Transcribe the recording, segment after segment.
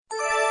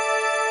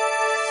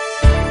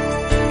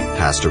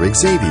Pastor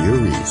Xavier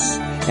Reese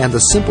and the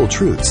simple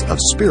truths of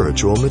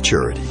spiritual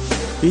maturity.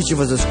 Each of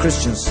us as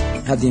Christians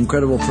have the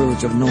incredible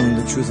privilege of knowing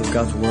the truth of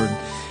God's Word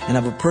and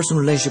have a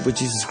personal relationship with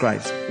Jesus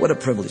Christ. What a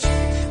privilege.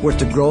 We're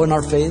to grow in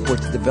our faith, we're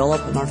to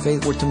develop in our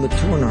faith, we're to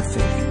mature in our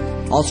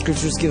faith. All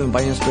Scripture is given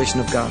by inspiration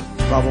of God,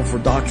 profitable for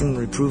doctrine,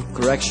 reproof,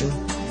 correction,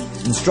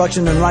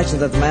 instruction, and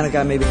righteousness, that the man of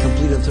God may be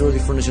complete and thoroughly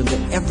furnished unto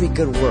every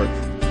good work.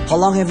 How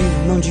long have you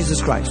known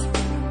Jesus Christ?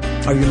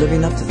 Are you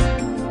living up to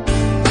that?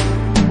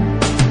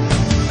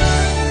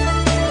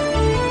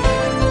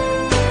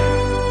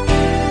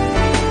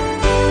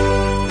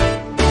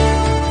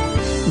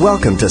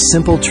 Welcome to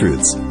Simple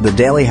Truths, the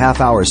daily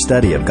half-hour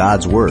study of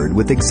God's Word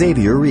with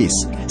Xavier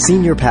Reese,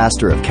 Senior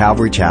Pastor of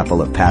Calvary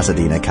Chapel of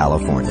Pasadena,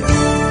 California.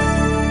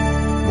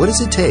 What does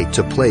it take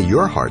to play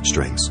your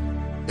heartstrings?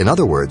 In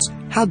other words,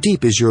 how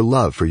deep is your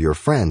love for your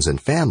friends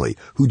and family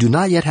who do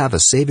not yet have a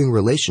saving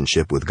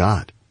relationship with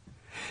God?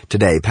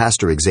 Today,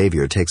 Pastor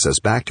Xavier takes us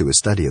back to his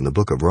study in the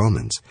book of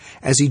Romans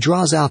as he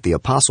draws out the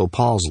Apostle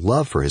Paul's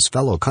love for his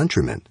fellow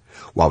countrymen,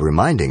 while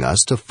reminding us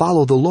to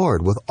follow the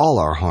Lord with all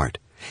our heart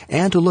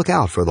and to look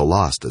out for the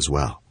lost as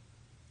well.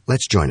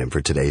 Let's join him for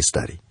today's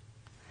study.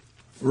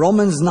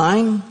 Romans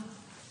 9,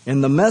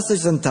 in the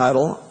message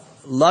entitled,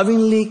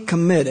 Lovingly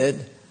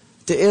Committed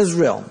to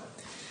Israel.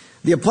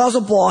 The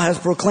Apostle Paul has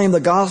proclaimed the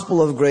gospel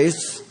of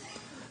grace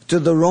to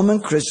the Roman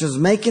Christians,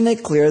 making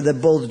it clear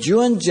that both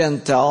Jew and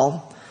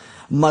Gentile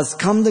must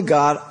come to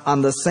God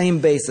on the same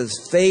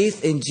basis,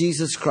 faith in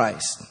Jesus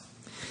Christ.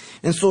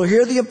 And so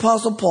here the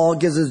Apostle Paul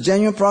gives his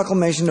genuine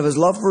proclamation of his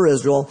love for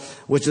Israel,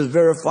 which is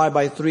verified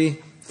by three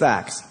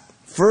facts.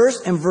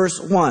 First, in verse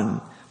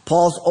 1,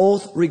 Paul's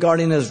oath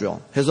regarding Israel,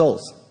 his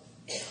oath.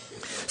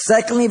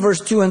 Secondly,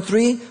 verse 2 and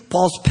 3,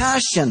 Paul's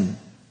passion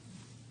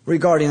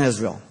regarding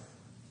Israel.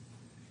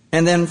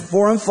 And then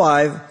 4 and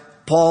 5,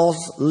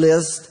 Paul's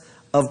list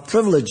of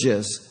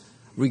privileges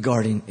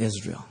regarding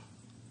Israel.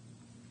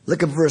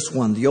 Look at verse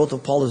 1. The oath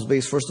of Paul is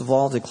based, first of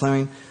all,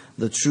 declaring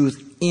the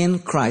truth in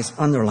Christ.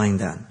 Underline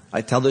that.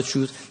 I tell the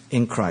truth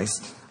in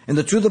Christ. And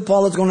the truth that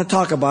Paul is going to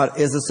talk about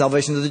is the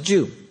salvation of the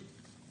Jew.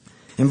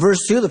 In verse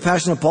 2, the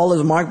passion of Paul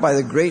is marked by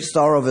the great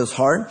sorrow of his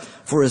heart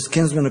for his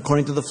kinsmen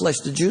according to the flesh,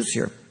 the Jews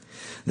here.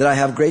 That I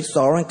have great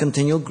sorrow and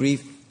continual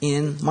grief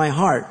in my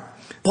heart.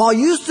 Paul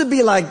used to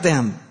be like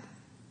them.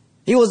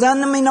 He was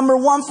enemy number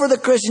one for the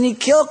Christian. He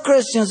killed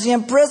Christians. He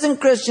imprisoned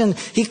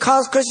Christians. He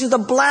caused Christians to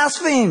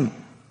blaspheme.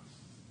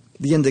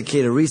 The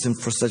indicated reason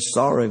for such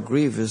sorrow and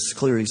grief is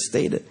clearly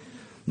stated.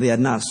 They had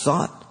not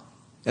sought.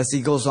 As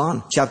he goes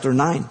on, chapter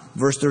 9,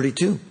 verse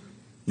 32.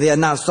 They had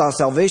not sought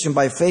salvation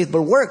by faith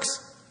but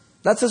works.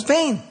 That's his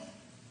pain.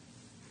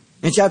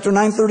 In chapter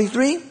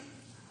 9:33,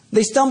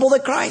 they stumbled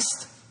at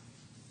Christ.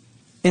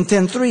 In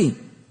 10:3,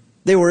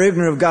 they were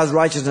ignorant of God's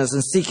righteousness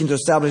and seeking to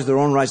establish their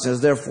own righteousness,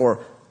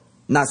 therefore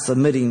not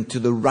submitting to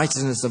the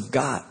righteousness of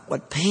God.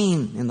 What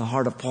pain in the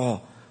heart of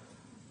Paul.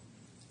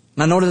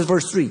 Now notice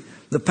verse 3.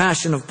 The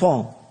passion of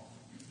Paul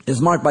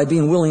is marked by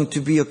being willing to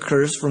be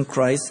accursed from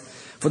Christ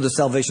for the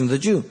salvation of the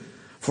Jew.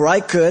 For I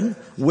could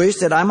wish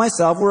that I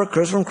myself were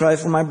accursed from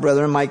Christ for my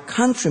brethren, my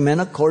countrymen,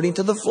 according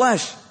to the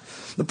flesh.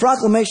 The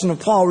proclamation of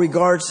Paul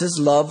regards his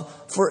love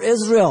for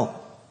Israel.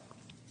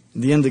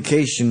 The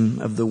indication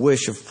of the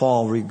wish of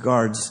Paul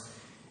regards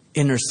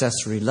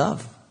intercessory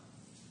love.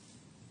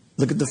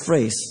 Look at the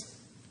phrase,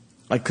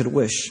 I could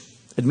wish.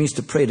 It means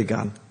to pray to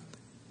God.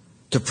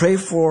 To pray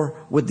for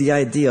with the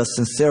idea of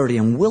sincerity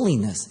and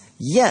willingness.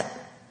 Yet,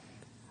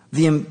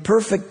 the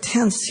imperfect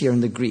tense here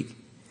in the Greek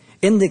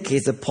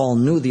indicates that Paul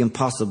knew the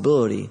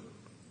impossibility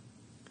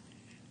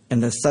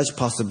and that such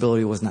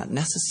possibility was not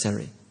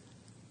necessary.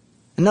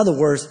 In other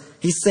words,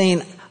 he's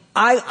saying,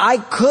 I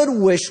could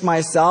wish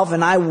myself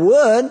and I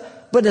would,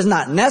 but it's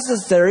not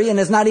necessary and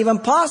it's not even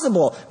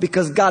possible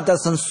because God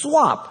doesn't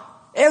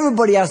swap.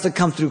 Everybody has to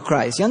come through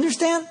Christ. You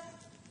understand?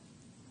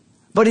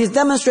 But he's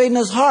demonstrating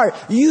his heart.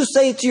 You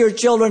say to your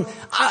children,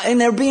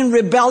 and they're being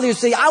rebellious,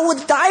 say, I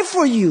would die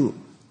for you,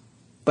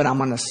 but I'm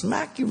going to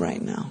smack you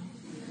right now.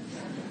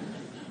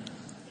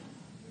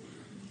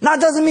 Now,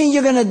 it doesn't mean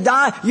you're going to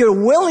die.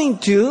 You're willing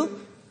to,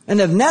 and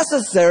if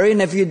necessary,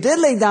 and if you did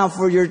lay down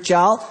for your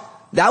child,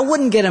 that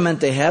wouldn't get him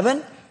into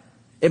heaven.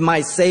 It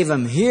might save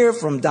him here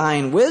from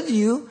dying with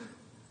you.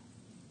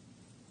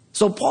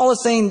 So Paul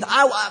is saying,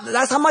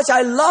 that's how much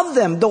I love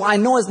them, though I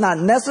know it's not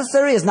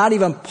necessary, it's not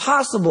even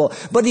possible.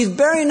 But he's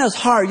bearing his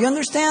heart. You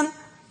understand?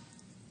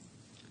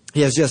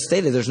 He has just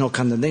stated there's no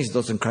condemnation to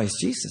those in Christ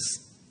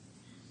Jesus.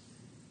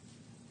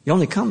 You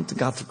only come to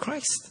God through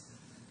Christ.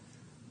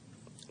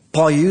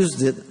 Paul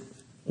used it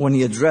when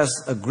he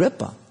addressed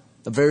Agrippa,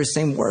 the very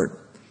same word,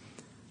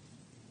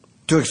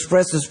 to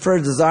express his prayer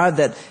desire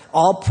that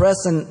all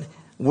present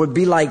would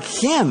be like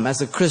him as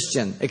a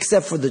Christian,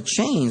 except for the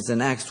chains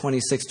in Acts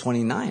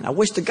 26:29. I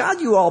wish to God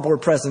you all were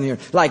present here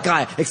like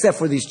I, except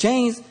for these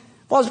chains.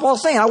 What's Paul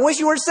saying? I wish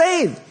you were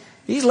saved.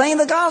 He's laying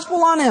the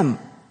gospel on him.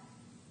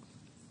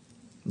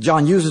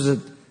 John uses it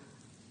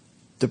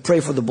to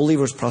pray for the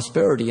believer's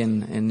prosperity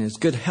and his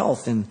good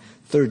health in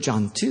 3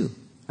 John 2,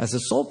 as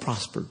his soul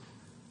prospered.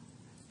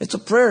 It's a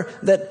prayer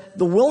that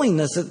the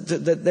willingness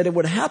that it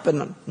would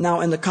happen now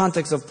in the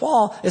context of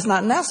Paul is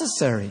not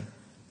necessary.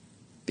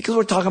 Because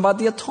we're talking about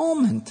the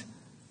atonement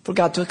for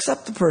God to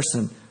accept the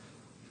person.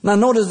 Now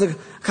notice the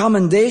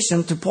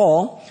commendation to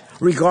Paul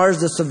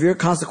regards the severe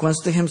consequence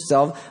to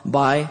himself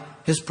by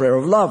his prayer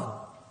of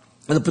love.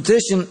 And the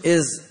petition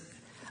is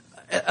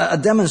a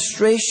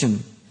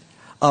demonstration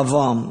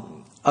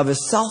of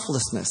his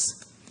selflessness,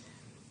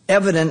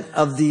 evident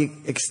of the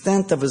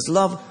extent of his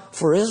love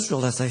for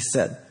Israel, as I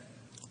said,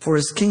 for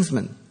his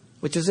kinsmen,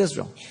 which is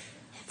Israel,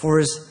 for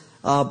his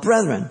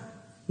brethren,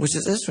 which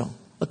is Israel,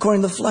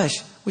 according to the flesh,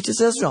 which is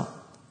Israel.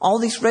 All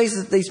these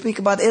races, they speak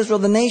about Israel,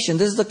 the nation.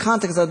 This is the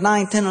context of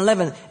 9, 10,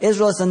 11.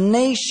 Israel is a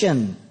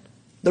nation,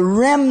 the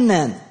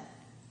remnant.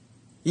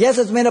 Yes,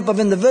 it's made up of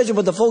individuals,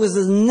 but the focus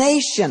is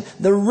nation,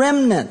 the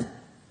remnant.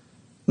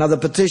 Now, the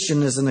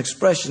petition is an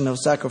expression of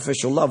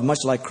sacrificial love, much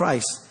like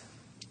Christ,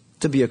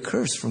 to be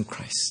accursed from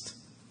Christ.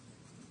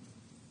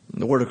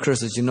 The word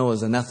accursed, as you know,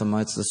 is anathema.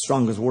 It's the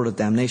strongest word of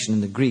damnation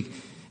in the Greek.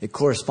 It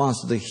corresponds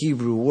to the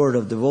Hebrew word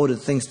of devoted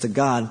things to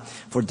God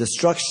for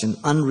destruction,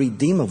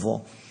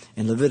 unredeemable,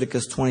 in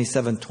Leviticus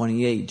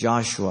 27:28,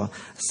 Joshua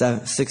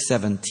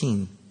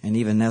 6:17, and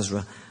even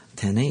Ezra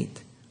 10:8.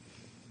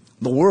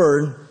 The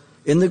word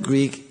in the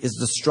Greek is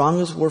the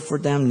strongest word for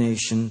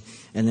damnation,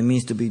 and it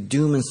means to be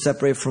doomed and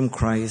separated from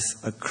Christ,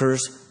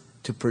 accursed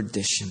to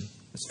perdition.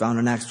 It's found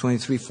in Acts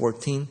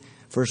 23:14,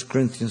 1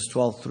 Corinthians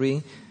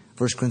 12:3,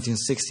 1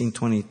 Corinthians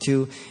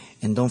 16:22,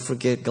 and don't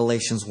forget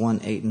Galatians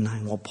 1:8 and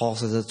 9. Well, Paul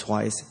says it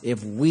twice.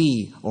 If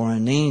we or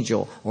an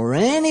angel or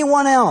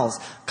anyone else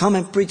come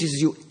and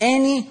preaches you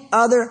any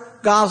other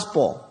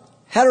gospel,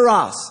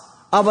 heteros,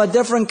 of a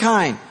different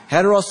kind,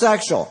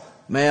 heterosexual,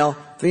 male,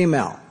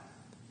 female,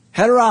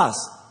 heteros,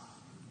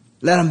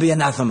 let him be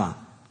anathema.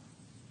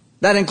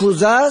 That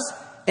includes us,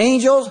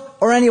 angels,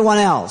 or anyone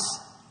else.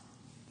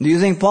 Do you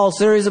think Paul's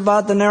serious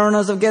about the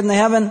narrowness of getting to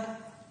heaven?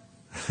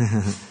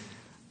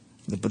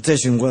 The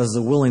petition was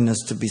the willingness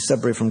to be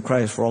separated from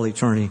Christ for all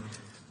eternity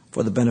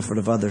for the benefit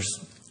of others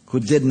who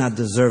did not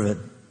deserve it,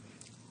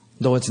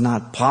 though it's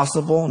not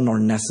possible nor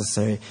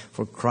necessary,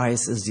 for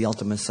Christ is the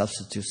ultimate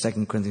substitute.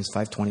 2 Corinthians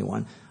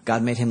 5:21.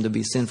 God made him to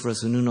be sin for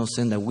us who knew no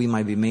sin, that we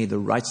might be made the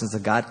righteousness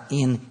of God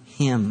in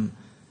him,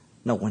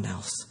 no one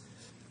else.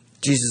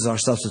 Jesus is our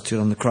substitute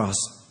on the cross,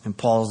 and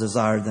Paul's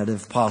desired that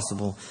if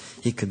possible,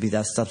 he could be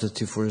that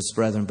substitute for his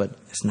brethren, but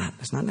it's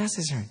not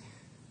necessary.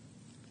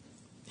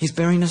 He's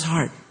bearing his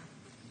heart.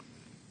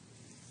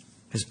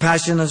 His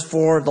passion is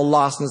for the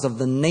lostness of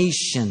the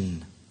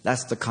nation.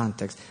 That's the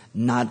context,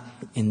 not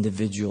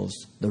individuals,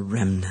 the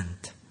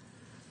remnant.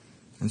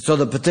 And so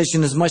the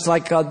petition is much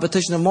like the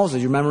petition of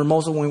Moses. You remember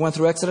Moses when we went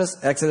through Exodus?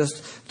 Exodus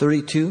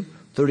 32,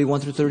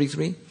 31 through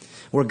 33.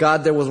 Where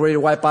God there was ready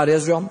to wipe out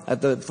Israel.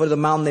 At the foot of the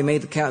mountain they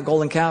made the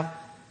golden calf.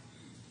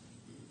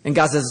 And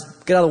God says,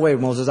 get out of the way,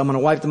 Moses. I'm going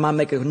to wipe them out,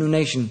 make a new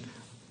nation,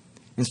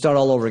 and start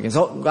all over again.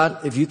 So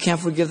God, if you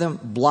can't forgive them,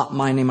 blot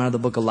my name out of the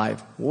book of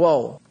life.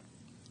 Whoa.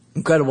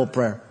 Incredible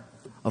prayer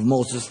of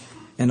Moses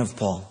and of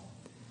Paul.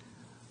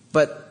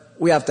 But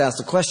we have to ask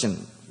the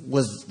question,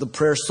 was the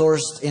prayer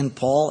sourced in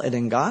Paul and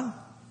in God?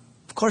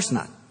 Of course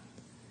not.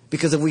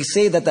 Because if we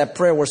say that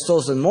prayer was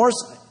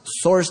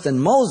sourced in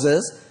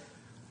Moses,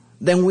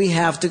 then we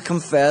have to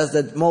confess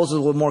that Moses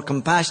was more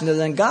compassionate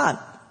than God.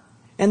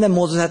 And then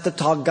Moses had to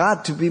taught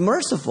God to be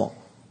merciful.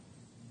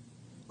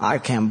 I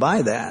can't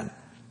buy that.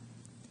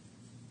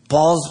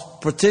 Paul's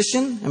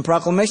petition and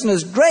proclamation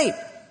is great.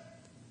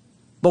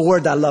 But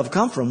where'd that love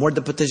come from? Where'd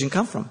the petition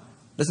come from?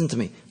 Listen to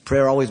me.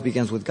 Prayer always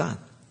begins with God.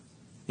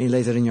 And he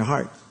lays it in your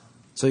heart.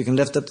 So you can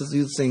lift up to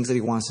do things that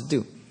he wants to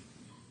do.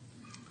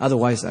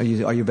 Otherwise, are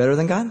you better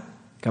than God?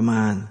 Come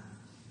on.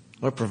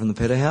 We're from the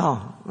pit of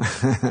hell.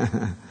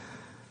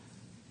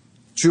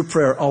 True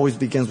prayer always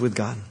begins with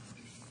God.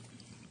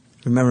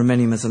 Remember,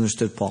 many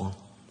misunderstood Paul.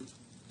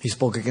 He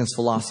spoke against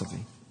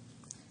philosophy.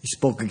 He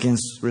spoke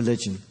against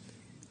religion.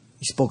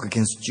 He spoke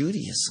against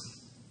Judaism.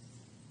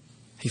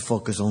 He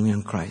focused only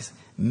on Christ.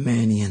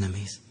 Many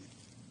enemies.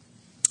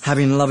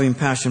 Having loving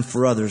passion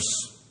for others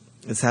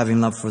is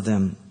having love for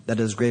them that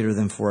is greater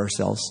than for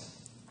ourselves.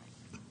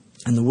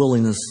 And the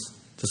willingness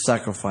to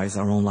sacrifice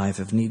our own life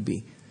if need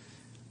be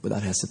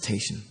without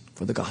hesitation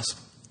for the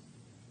gospel.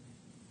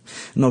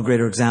 No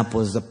greater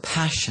example is the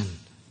passion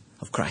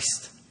of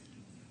Christ.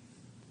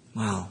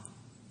 Wow.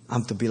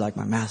 I'm to be like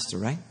my master,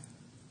 right?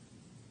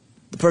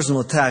 The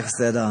personal attacks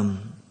that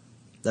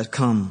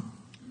come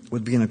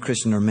with being a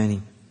Christian are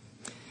many.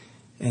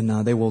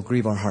 And they will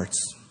grieve our hearts.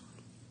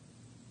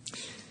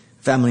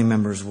 Family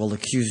members will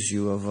accuse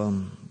you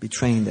of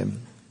betraying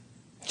them,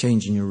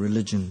 changing your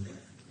religion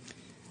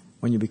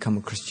when you become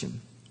a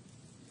Christian.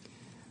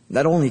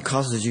 That only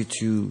causes you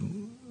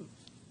to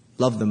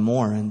love them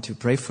more and to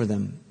pray for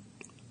them.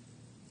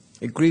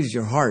 It grieves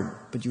your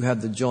heart, but you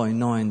have the joy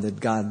knowing that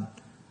God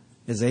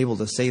is able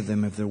to save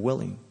them if they're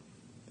willing.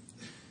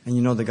 And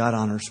you know that God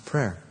honors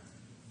prayer.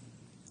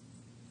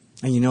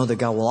 And you know that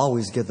God will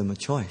always give them a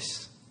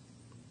choice.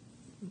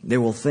 They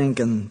will think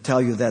and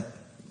tell you that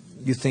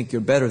you think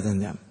you're better than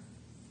them.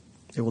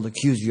 They will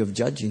accuse you of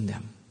judging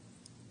them.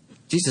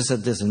 Jesus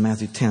said this in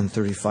Matthew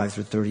 10:35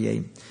 through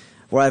 38.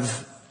 For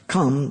I've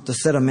come to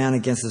set a man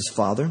against his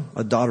father,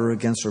 a daughter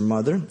against her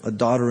mother, a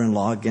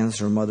daughter-in-law against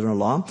her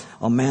mother-in-law.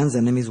 A man's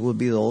enemies will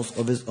be those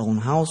of his own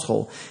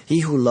household.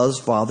 He who loves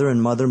father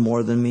and mother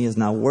more than me is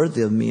not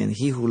worthy of me, and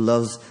he who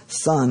loves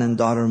son and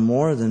daughter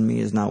more than me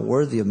is not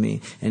worthy of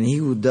me, and he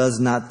who does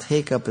not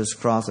take up his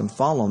cross and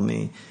follow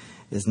me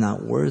is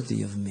not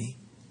worthy of me.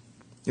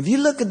 If you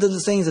look at the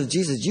sayings of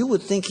Jesus, you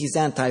would think he's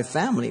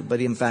anti-family, but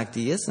in fact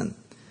he isn't.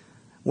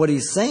 What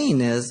he's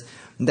saying is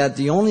that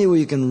the only way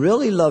you can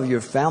really love your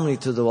family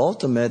to the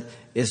ultimate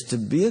is to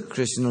be a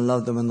Christian and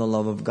love them in the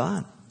love of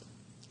God.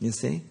 You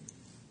see?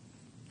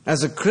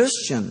 As a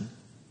Christian,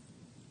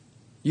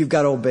 you've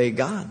got to obey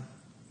God.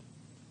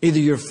 Either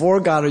you're for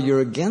God or you're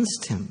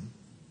against Him.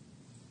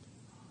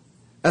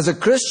 As a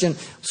Christian,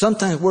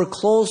 sometimes we're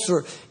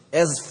closer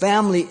as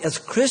family, as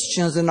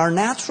Christians, than our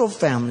natural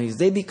families.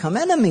 They become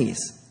enemies.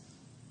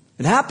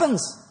 It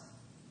happens.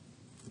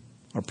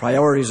 Our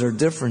priorities are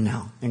different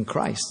now in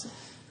Christ.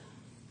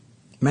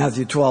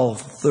 Matthew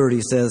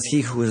 12:30 says,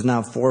 he who is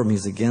not for me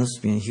is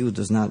against me, and he who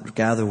does not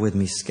gather with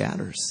me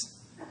scatters.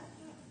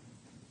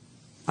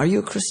 Are you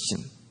a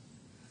Christian?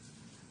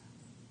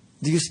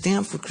 Do you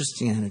stand for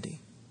Christianity?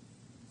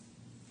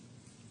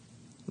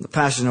 The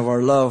passion of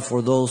our love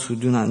for those who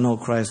do not know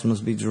Christ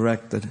must be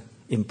directed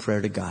in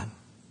prayer to God.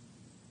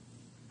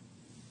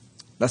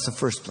 That's the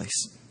first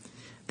place.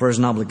 Prayer is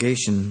an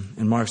obligation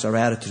and marks our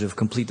attitude of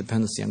complete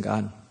dependency on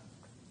God.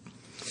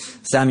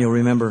 Samuel,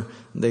 remember,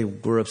 they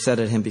were upset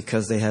at him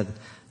because they had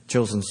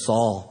chosen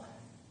Saul.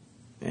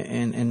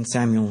 And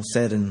Samuel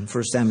said in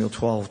 1 Samuel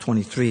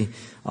 12:23,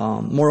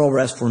 moreover,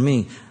 as for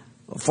me,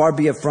 far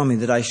be it from me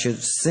that I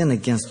should sin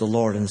against the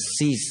Lord and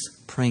cease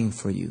praying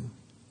for you.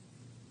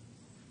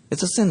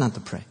 It's a sin not to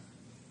pray.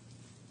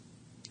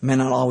 Men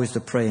ought always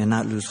to pray and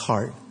not lose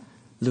heart.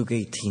 Luke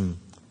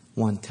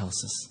 18:1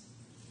 tells us.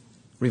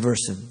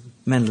 Reverse it.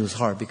 Men lose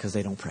heart because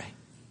they don't pray.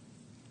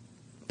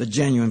 The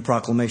genuine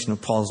proclamation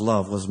of Paul's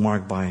love was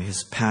marked by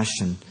his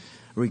passion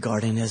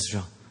regarding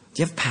Israel.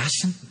 Do you have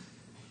passion?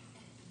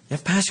 You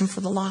have passion for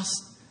the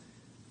lost?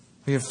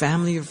 For your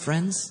family, your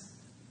friends?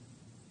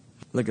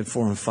 Look at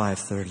 4 and 5,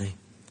 thirdly.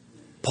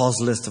 Paul's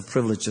list of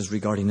privileges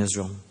regarding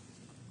Israel.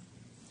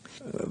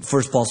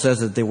 First, Paul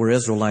says that they were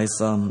Israelites.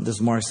 This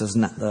marks as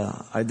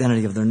the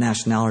identity of their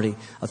nationality,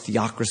 a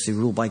theocracy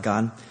ruled by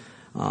God.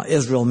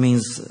 Israel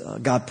means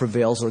God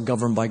prevails, or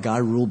governed by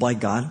God, ruled by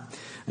God.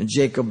 And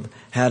Jacob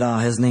had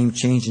his name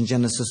changed in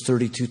Genesis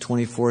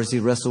 32:24 as he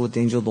wrestled with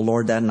the angel of the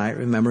Lord that night.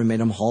 Remember, he made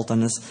him halt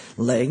on his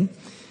leg,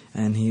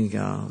 and he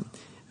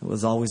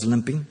was always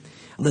limping.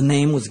 The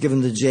name was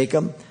given to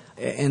Jacob,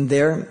 and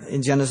there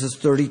in Genesis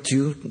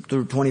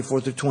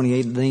 32:24 through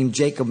 28, the name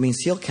Jacob means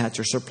heel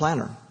catcher,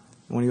 supplanter.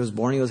 When he was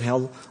born, he was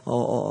held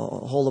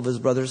hold of his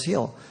brother's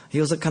heel. He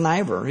was a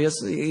conniver.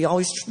 He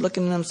always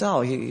looking at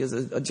himself. He is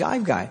a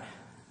jive guy.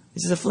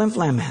 He's just a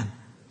flim-flam man.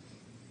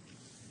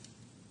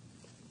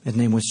 His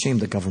name was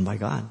changed to governed by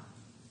God.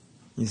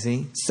 You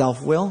see?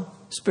 Self-will,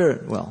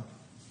 spirit-will.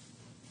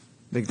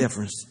 Big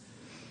difference.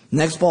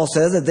 Next, Paul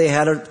says that they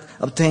had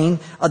obtained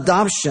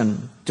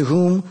adoption, to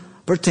whom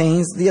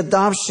pertains the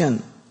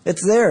adoption.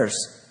 It's theirs.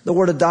 The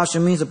word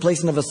adoption means the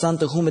placing of a son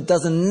to whom it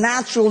doesn't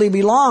naturally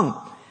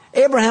belong.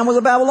 Abraham was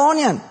a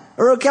Babylonian,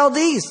 Ur of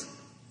Chaldees.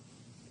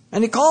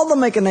 And he called them,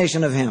 make a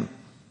nation of him.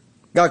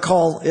 God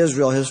called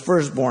Israel his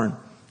firstborn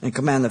and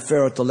commanded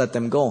Pharaoh to let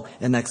them go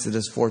in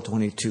Exodus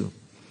 4:22.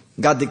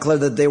 God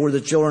declared that they were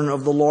the children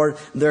of the Lord,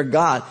 their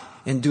God,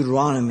 in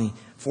Deuteronomy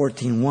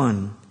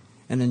 14:1.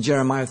 And in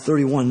Jeremiah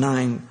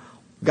 31:9,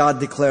 God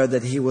declared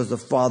that he was the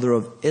father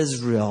of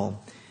Israel,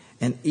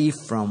 and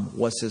Ephraim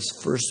was his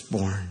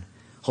firstborn.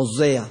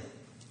 Hosea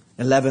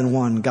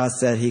 11:1, God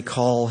said he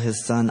called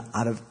his son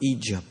out of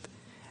Egypt.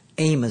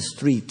 Amos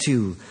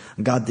 3:2,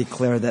 God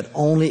declared that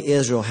only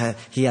Israel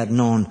he had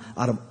known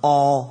out of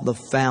all the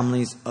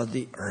families of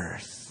the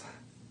earth.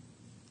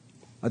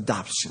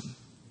 Adoption.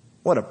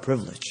 What a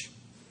privilege.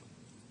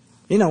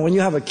 You know, when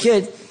you have a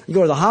kid, you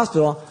go to the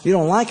hospital, you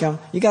don't like him,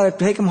 you got to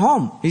take him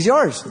home. He's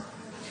yours.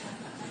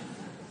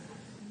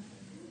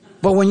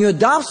 But when you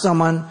adopt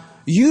someone,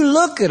 you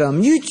look at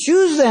them, you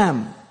choose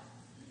them.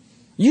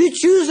 You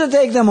choose to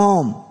take them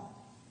home.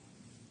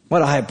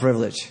 What a high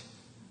privilege.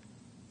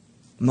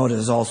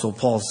 Notice also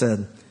Paul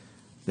said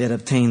they had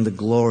obtained the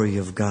glory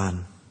of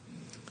God.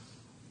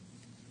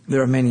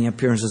 There are many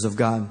appearances of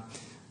God.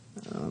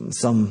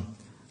 Some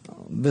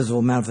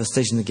visible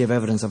manifestation to give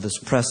evidence of His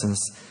presence,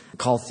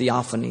 called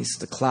theophanies,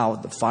 the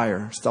cloud, the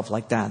fire, stuff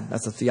like that.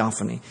 That's a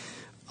theophany.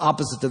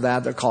 Opposite to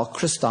that, they're called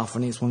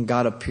Christophanies, when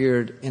God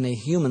appeared in a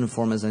human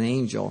form as an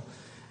angel.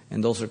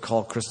 And those are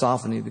called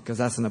Christophany because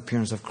that's an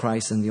appearance of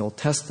Christ in the Old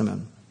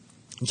Testament.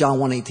 John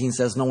 1:18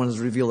 says, no one has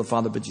revealed the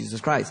Father but Jesus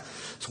Christ.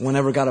 So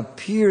whenever God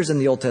appears in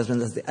the Old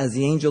Testament as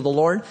the angel of the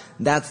Lord,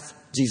 that's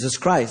Jesus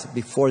Christ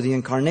before the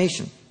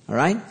incarnation. All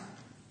right?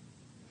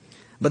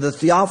 But the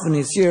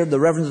theophanies here, the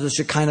reference to the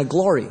Shekinah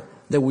glory.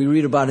 that we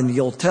read about in the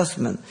Old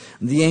Testament.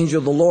 The angel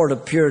of the Lord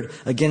appeared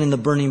again in the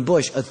burning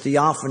bush, a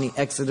theophany,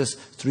 Exodus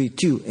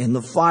 3:2, in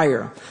the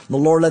fire. The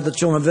Lord led the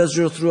children of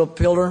Israel through a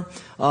pillar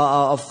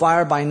of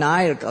fire by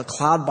night, a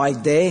cloud by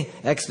day,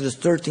 Exodus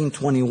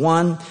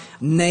 13:21.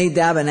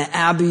 Nadab and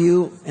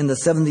Abihu and the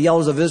 70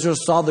 elders of Israel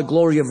saw the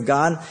glory of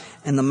God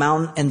and the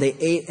mountain, and they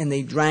ate and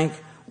they drank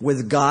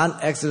with God,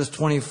 Exodus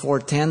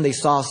 24:10. They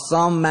saw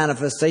some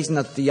manifestation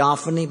of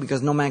theophany,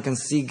 because no man can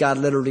see God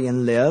literally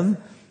and live.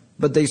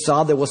 But they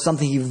saw there was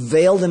something. He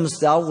veiled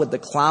himself with the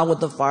cloud,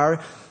 with the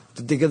fire,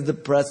 to give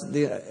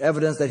the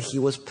evidence that he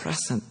was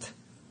present.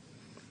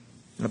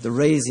 At the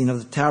raising of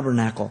the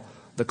tabernacle,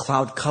 the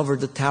cloud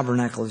covered the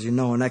tabernacle, as you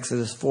know, in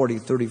Exodus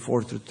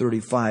 40:34 through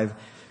 35.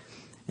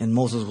 And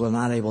Moses was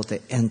not able to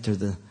enter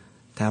the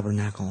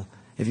tabernacle.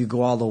 If you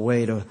go all the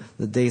way to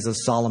the days of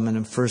Solomon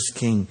in 1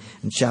 King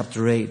in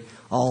chapter 8,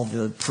 all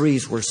the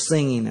priests were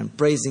singing and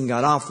praising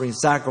God, offering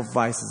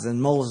sacrifices,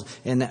 and Moses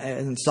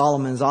and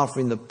Solomon's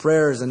offering the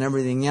prayers and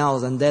everything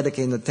else, and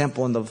dedicating the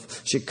temple, and the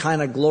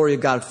Shekinah glory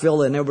of God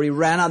filled it, and everybody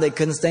ran out. They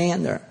couldn't stay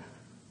in there.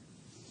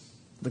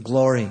 The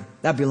glory,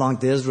 that belonged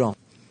to Israel.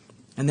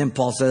 And then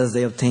Paul says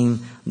they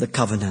obtained the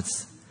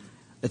covenants.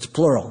 It's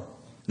plural.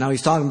 Now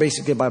he's talking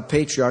basically about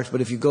patriarchs,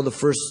 but if you go, the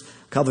first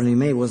covenant he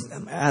made was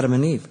Adam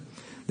and Eve.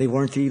 They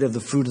weren't to eat of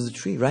the fruit of the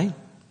tree, right?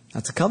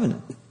 That's a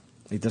covenant.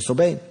 They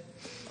disobeyed.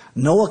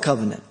 Noah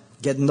covenant.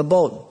 Get in the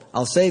boat.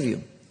 I'll save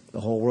you. The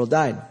whole world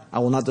died. I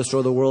will not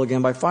destroy the world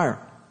again by fire.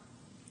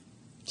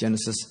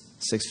 Genesis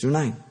 6 through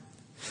 9.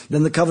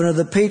 Then the covenant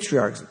of the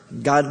patriarchs.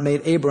 God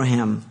made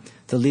Abraham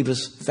to leave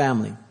his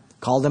family.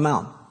 Called him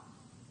out.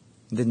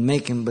 Didn't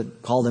make him,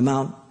 but called him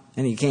out.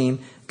 And he came.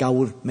 God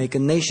would make a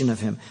nation of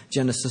him.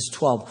 Genesis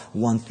 12,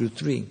 1 through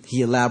 3.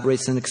 He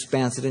elaborates and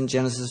expands it in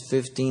Genesis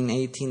 15,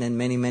 18, and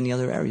many, many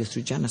other areas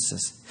through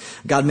Genesis.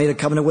 God made a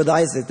covenant with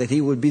Isaac that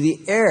he would be the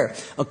heir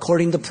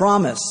according to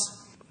promise.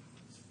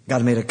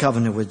 God made a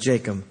covenant with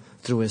Jacob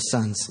through his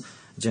sons.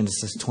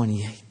 Genesis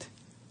 28.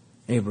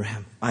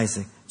 Abraham,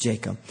 Isaac,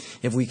 Jacob.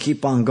 If we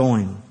keep on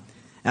going,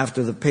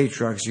 after the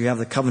patriarchs, you have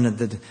the covenant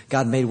that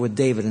God made with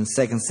David in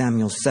 2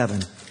 Samuel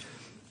 7,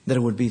 that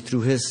it would be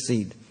through his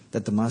seed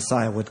that the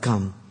Messiah would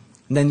come.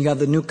 And then you have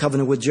the new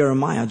covenant with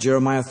Jeremiah,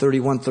 Jeremiah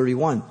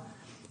 31:31,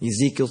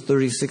 Ezekiel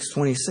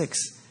 36:26,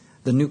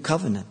 the new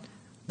covenant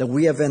that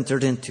we have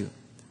entered into.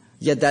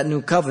 Yet that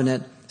new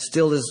covenant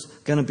still is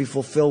going to be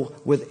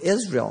fulfilled with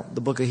Israel. The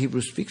book of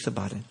Hebrews speaks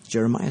about it.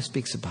 Jeremiah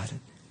speaks about it.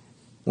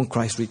 When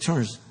Christ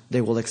returns,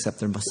 they will accept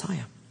their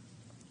Messiah.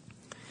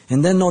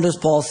 And then notice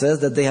Paul says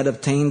that they had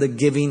obtained the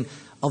giving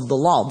of the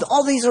law.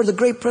 All these are the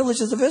great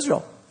privileges of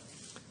Israel.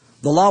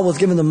 The law was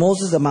given to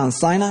Moses at Mount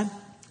Sinai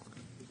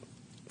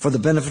for the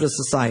benefit of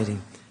society.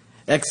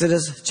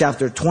 Exodus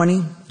chapter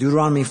 20,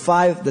 Deuteronomy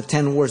 5, the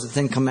 10 words, the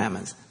 10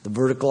 commandments. The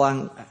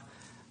vertical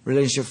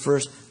relationship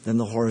first, then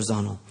the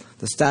horizontal.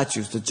 The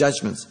statutes, the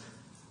judgments,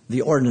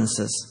 the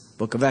ordinances.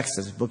 Book of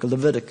Exodus, book of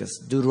Leviticus,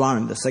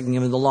 Deuteronomy, the second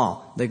giving of the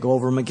law. They go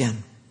over them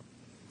again.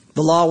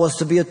 The law was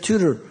to be a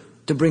tutor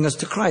to bring us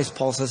to Christ,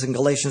 Paul says in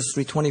Galatians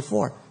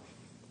 3:24.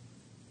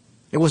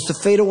 It was to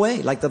fade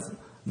away like the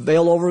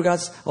veil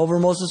over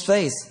Moses'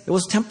 face. It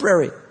was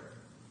temporary.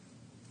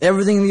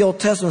 Everything in the Old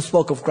Testament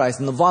spoke of Christ.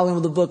 In the volume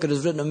of the book, it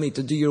is written of me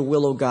to do your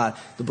will, O God.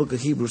 The book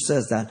of Hebrews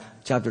says that,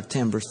 chapter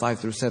 10, verse 5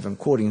 through 7,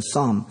 quoting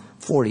Psalm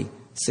 40,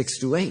 6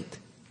 through 8.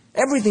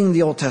 Everything in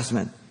the Old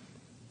Testament.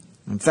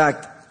 In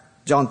fact,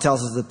 John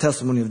tells us the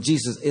testimony of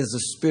Jesus is the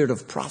spirit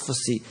of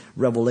prophecy,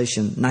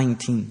 Revelation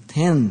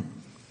 19:10.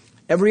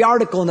 Every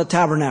article in the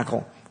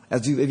tabernacle,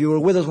 if you were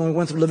with us when we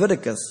went through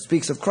Leviticus,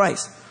 speaks of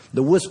Christ.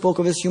 The wood spoke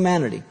of his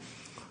humanity.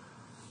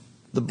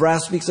 The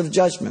brass speaks of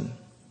judgment.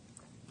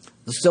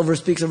 The silver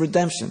speaks of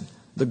redemption.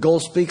 The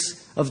gold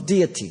speaks of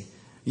deity.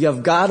 You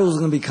have God who's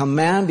going to become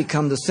man,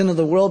 become the sin of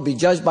the world, be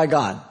judged by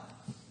God,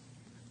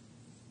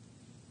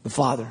 the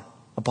Father,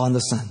 upon the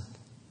Son,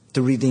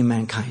 to redeem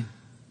mankind.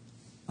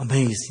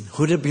 Amazing.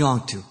 Who did it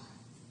belong to?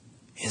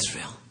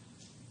 Israel.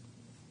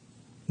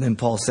 Then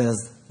Paul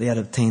says they had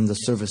obtained the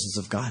services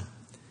of God.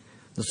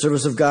 The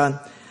service of God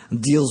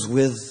deals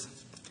with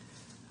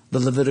the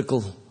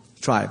Levitical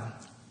tribe,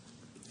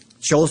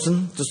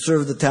 chosen to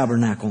serve the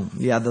tabernacle.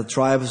 You have the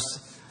tribes.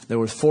 There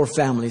were 4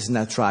 families in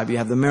that tribe. You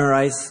have the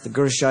Merarites, the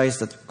Gershites,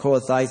 the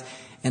Kohathites,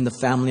 and the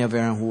family of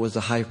Aaron, who was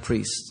the high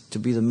priest, to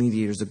be the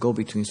mediators, the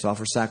go-betweens, to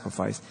offer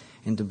sacrifice,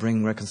 and to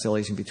bring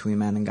reconciliation between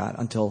man and God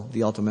until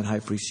the ultimate high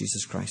priest,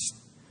 Jesus Christ.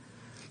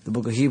 The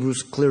book of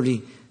Hebrews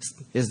clearly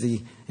is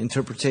the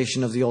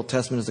interpretation of the Old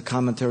Testament, as the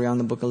commentary on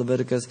the book of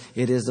Leviticus.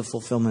 It is the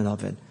fulfillment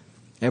of it.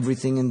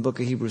 Everything in the book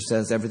of Hebrews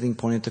says everything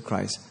pointed to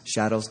Christ,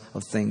 shadows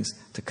of things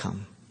to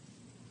come.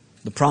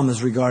 The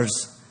promise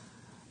regards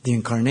the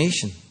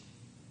incarnation.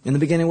 In the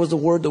beginning was the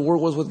Word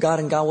was with God,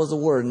 and God was the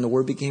Word, and the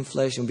Word became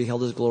flesh and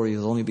beheld His glory,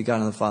 His only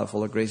begotten of the Father,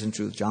 full of grace and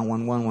truth. John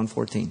 1:1,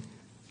 1:14.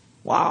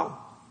 Wow!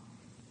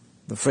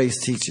 The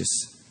phrase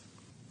teaches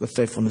the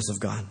faithfulness of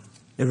God.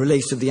 It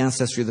relates to the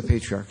ancestry of the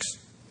patriarchs,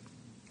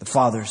 the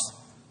fathers,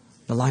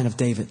 the line of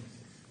David.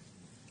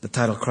 The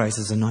title Christ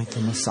is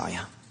anointed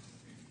Messiah.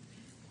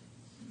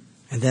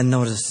 And then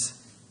notice,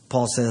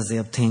 Paul says they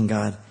obtain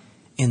God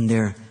in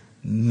their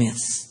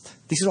midst.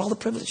 These are all the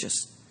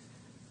privileges.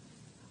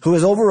 Who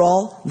is over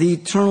all, the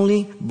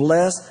eternally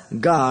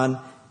blessed God.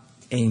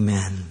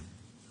 Amen.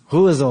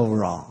 Who is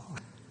over all?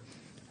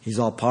 He's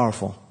all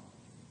powerful.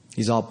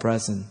 He's all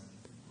present.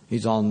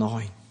 He's all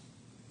knowing.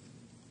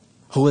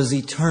 Who is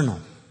eternal?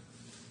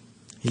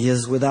 He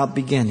is without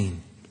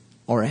beginning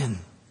or end.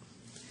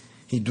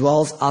 He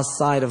dwells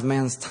outside of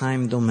man's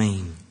time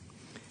domain.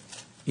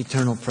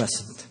 Eternal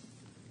present.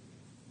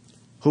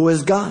 Who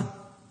is God?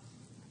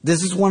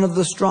 This is one of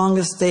the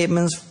strongest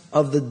statements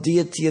of the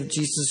deity of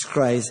Jesus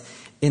Christ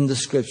in the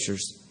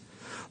Scriptures.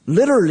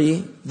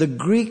 Literally, the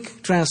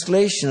Greek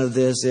translation of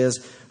this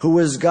is, who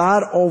is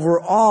God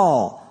over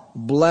all,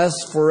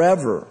 blessed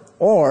forever,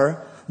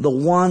 or the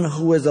one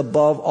who is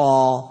above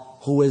all,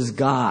 who is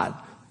God.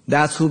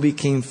 That's who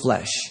became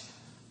flesh.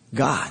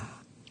 God.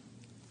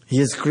 He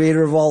is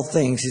creator of all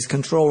things. He's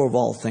controller of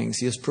all things.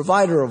 He is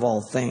provider of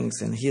all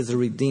things. And He is a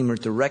redeemer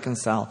to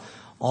reconcile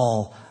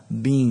all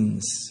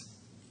beings.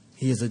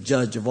 He is a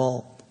judge of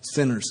all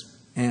sinners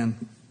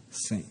and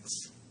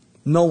saints.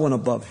 No one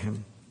above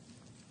Him.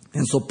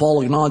 And so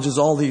Paul acknowledges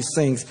all these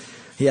things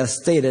he has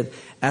stated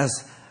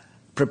as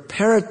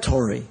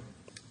preparatory,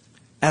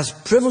 as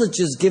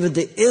privileges given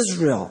to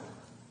Israel,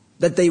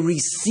 that they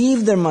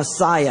received their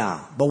Messiah.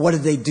 But what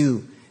did they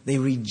do? They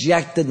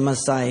rejected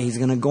Messiah. He's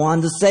going to go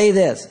on to say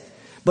this.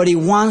 But he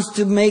wants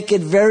to make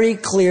it very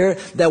clear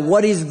that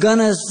what he's going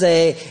to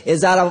say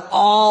is out of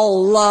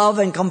all love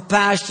and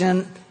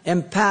compassion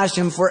and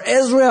passion for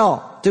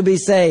Israel to be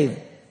saved.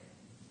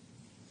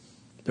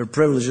 Their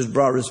privileges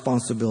brought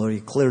responsibility.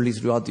 Clearly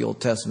throughout the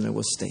Old Testament it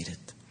was stated.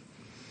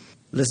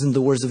 Listen to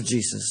the words of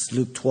Jesus,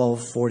 Luke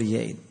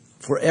 12:48.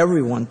 For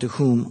everyone to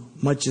whom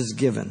much is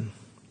given,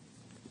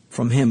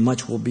 from him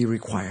much will be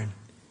required.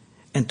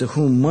 And to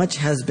whom much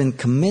has been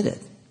committed,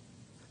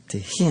 to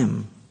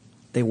him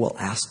they will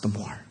ask the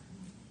more.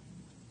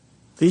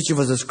 Each of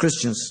us as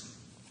Christians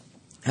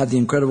have the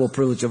incredible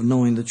privilege of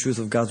knowing the truth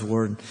of God's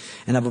Word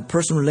and have a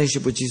personal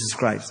relationship with Jesus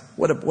Christ.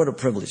 What a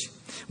privilege.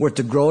 We're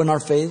to grow in our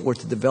faith. We're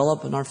to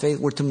develop in our faith.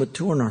 We're to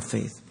mature in our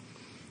faith.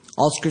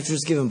 All Scripture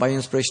is given by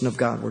inspiration of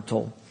God, we're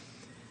told.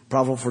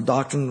 Profitable for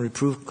doctrine,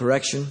 reproof,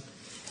 correction,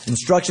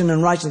 instruction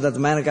in righteousness, that the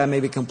man of God may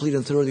be complete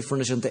and thoroughly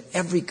furnished unto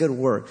every good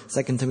work.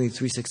 2 Timothy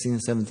 3:16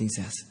 and 17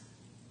 says.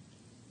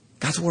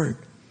 God's Word.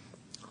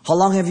 How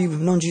long have you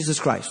known Jesus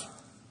Christ?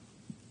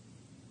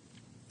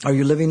 Are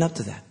you living up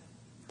to that?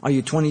 Are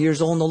you 20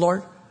 years old in the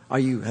Lord?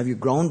 Have you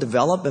grown,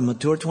 developed, and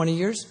matured 20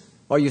 years?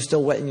 Or are you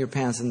still wetting your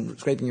pants and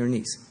scraping your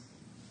knees?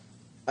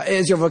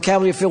 Is your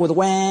vocabulary filled with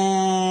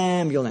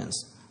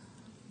whambulance?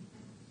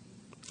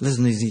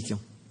 Listen to Ezekiel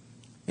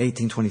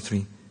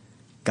 18:23.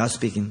 God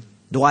speaking.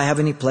 Do I have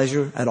any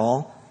pleasure at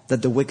all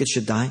that the wicked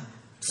should die,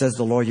 says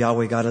the Lord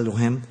Yahweh God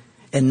Elohim,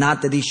 and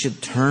not that he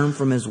should turn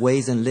from his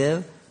ways and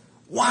live?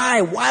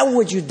 Why? Why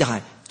would you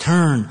die?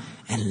 Turn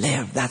and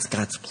live. That's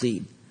God's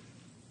plea.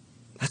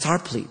 That's our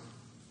plea.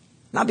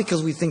 Not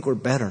because we think we're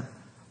better.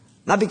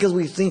 Not because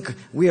we think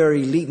we are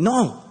elite.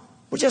 No,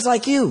 we're just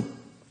like you.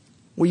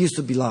 We used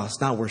to be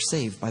lost. Now we're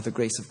saved by the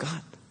grace of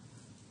God.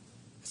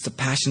 It's the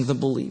passion of the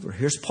believer.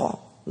 Here's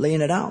Paul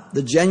laying it out.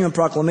 The genuine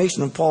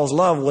proclamation of Paul's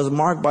love was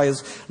marked by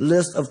his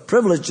list of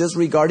privileges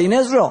regarding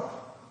Israel.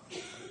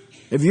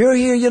 If you're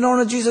here, you don't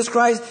know Jesus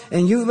Christ,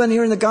 and you've been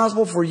hearing the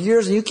gospel for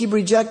years and you keep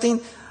rejecting,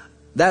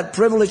 that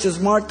privilege is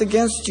marked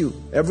against you.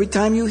 Every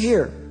time you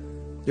hear,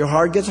 your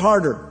heart gets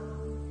harder.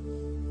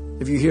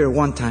 If you hear it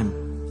one time,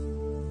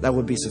 that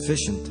would be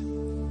sufficient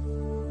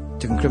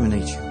to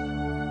incriminate you,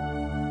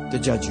 to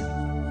judge you.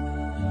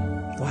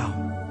 Wow.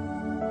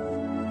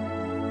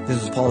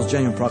 This is Paul's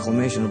genuine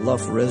proclamation of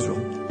love for Israel,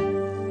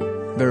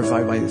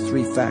 verified by the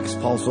three facts: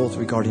 Paul's oath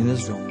regarding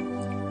Israel,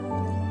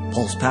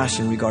 Paul's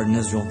passion regarding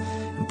Israel,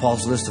 and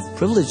Paul's list of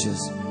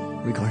privileges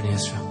regarding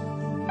Israel.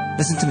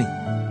 Listen to me.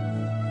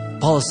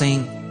 Paul is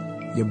saying,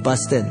 you're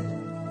busted.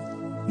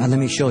 Now let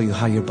me show you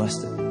how you're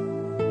busted.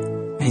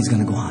 And he's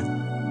going to go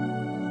on.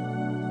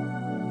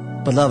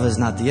 But love is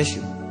not the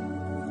issue.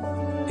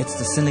 It's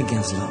the sin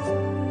against love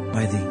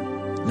by the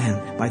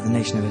land, by the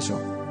nation of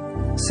Israel.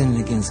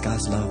 Sinning against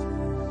God's love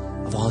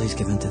of all He's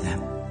given to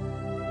them.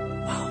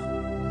 Wow.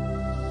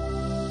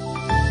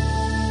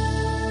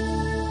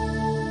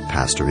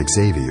 Pastor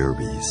Xavier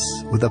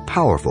Reese with a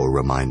powerful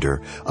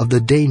reminder of the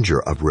danger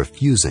of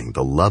refusing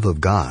the love of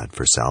God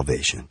for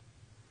salvation.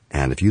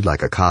 And if you'd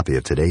like a copy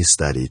of today's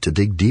study to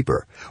dig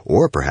deeper,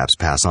 or perhaps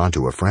pass on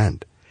to a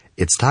friend,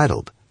 it's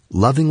titled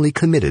Lovingly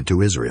Committed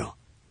to Israel.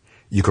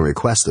 You can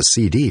request a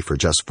CD for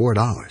just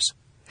 $4.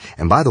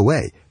 And by the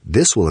way,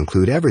 this will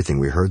include everything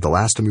we heard the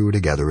last time we were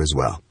together as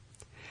well.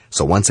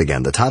 So once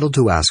again, the title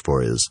to ask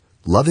for is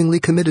Lovingly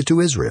Committed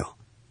to Israel,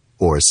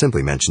 or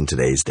simply mention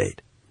today's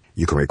date.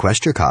 You can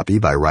request your copy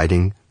by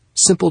writing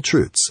Simple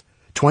Truths,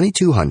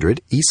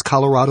 2200 East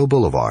Colorado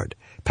Boulevard,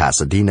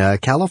 Pasadena,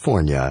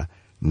 California,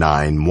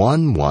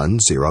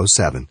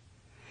 91107.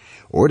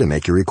 Or to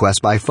make your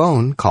request by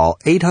phone, call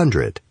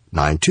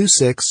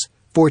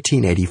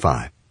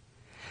 800-926-1485.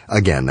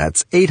 Again,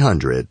 that's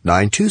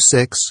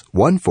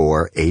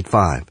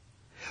 800-926-1485.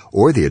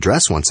 Or the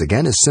address once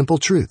again is Simple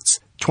Truths,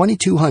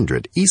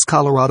 2200 East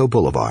Colorado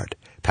Boulevard,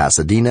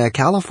 Pasadena,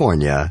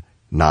 California,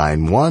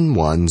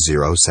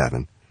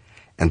 91107.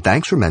 And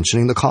thanks for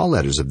mentioning the call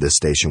letters of this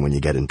station when you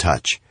get in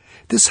touch.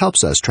 This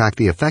helps us track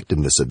the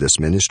effectiveness of this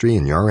ministry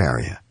in your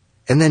area.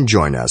 And then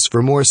join us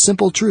for more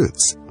Simple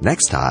Truths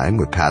next time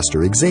with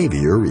Pastor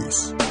Xavier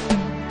Reese.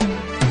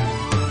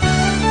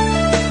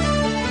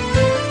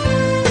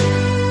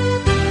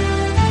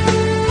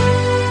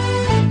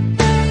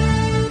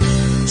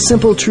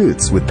 Simple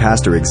Truths with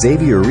Pastor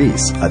Xavier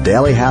Reese, a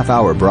daily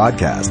half-hour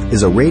broadcast,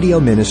 is a radio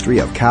ministry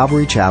of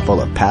Calvary Chapel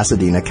of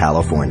Pasadena,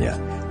 California.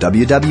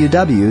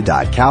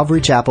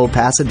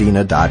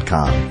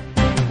 www.calvarychapelpasadena.com.